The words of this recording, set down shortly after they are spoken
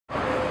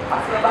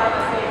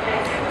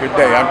Good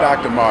day. I'm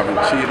Dr. Marvin,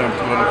 Cheatham,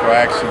 Political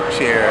Action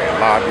Chair and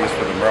Lobbyist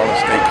for the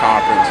Maryland State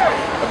Conference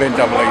of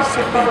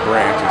NAACP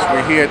branches.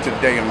 We're here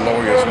today in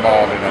Lawyers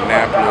Mall in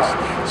Annapolis,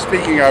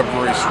 speaking out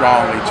very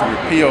strongly to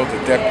repeal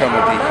the death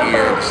penalty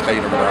here in the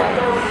state of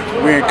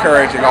Maryland. We're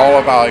encouraging all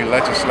of our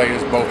legislators,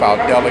 both our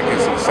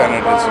delegates and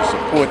senators, to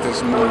support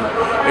this move.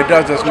 It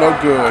does us no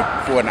good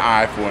for an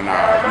eye for an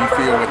eye. We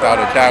feel without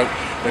a doubt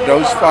that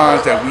those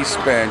funds that we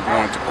spend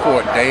going to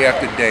court day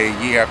after day,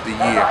 year after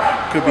year,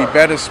 could be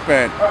better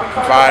spent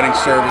providing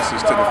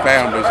services to the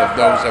families of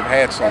those that have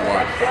had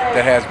someone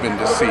that has been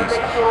deceased.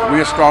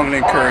 We are strongly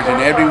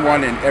encouraging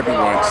everyone and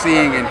everyone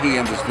seeing and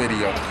hearing this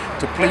video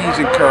to please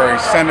encourage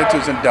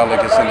senators and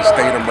delegates in the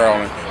state of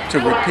Maryland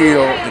to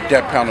repeal the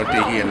death penalty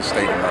here in the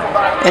state of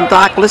Maryland. And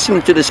Doc,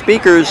 listening to the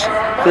speakers,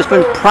 there's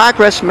been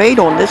progress made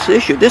on this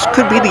issue. This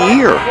could be the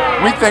year.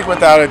 We think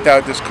without a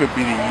doubt this could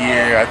be the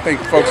year. I think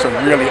folks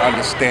are really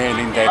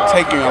understanding that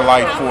taking a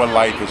life for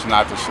life is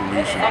not the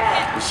solution.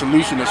 The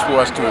solution is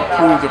for us to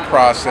improve the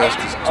process,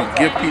 to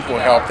give people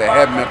help that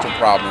have mental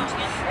problems,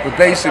 but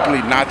basically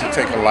not to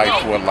take a life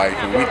for a life.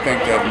 And we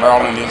think that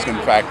Maryland is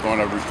in fact going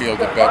to repeal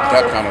the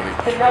death penalty,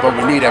 but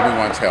we need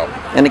everyone's help.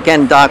 And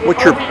again, Doc, what's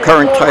your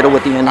current title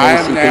with the NAACP?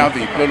 I am now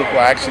the Political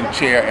Action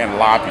Chair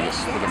and Lobbyist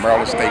for the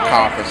Maryland State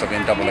Conference of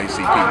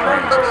NAACP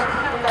branches.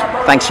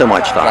 Thanks so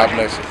much, Doc. God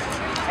bless you.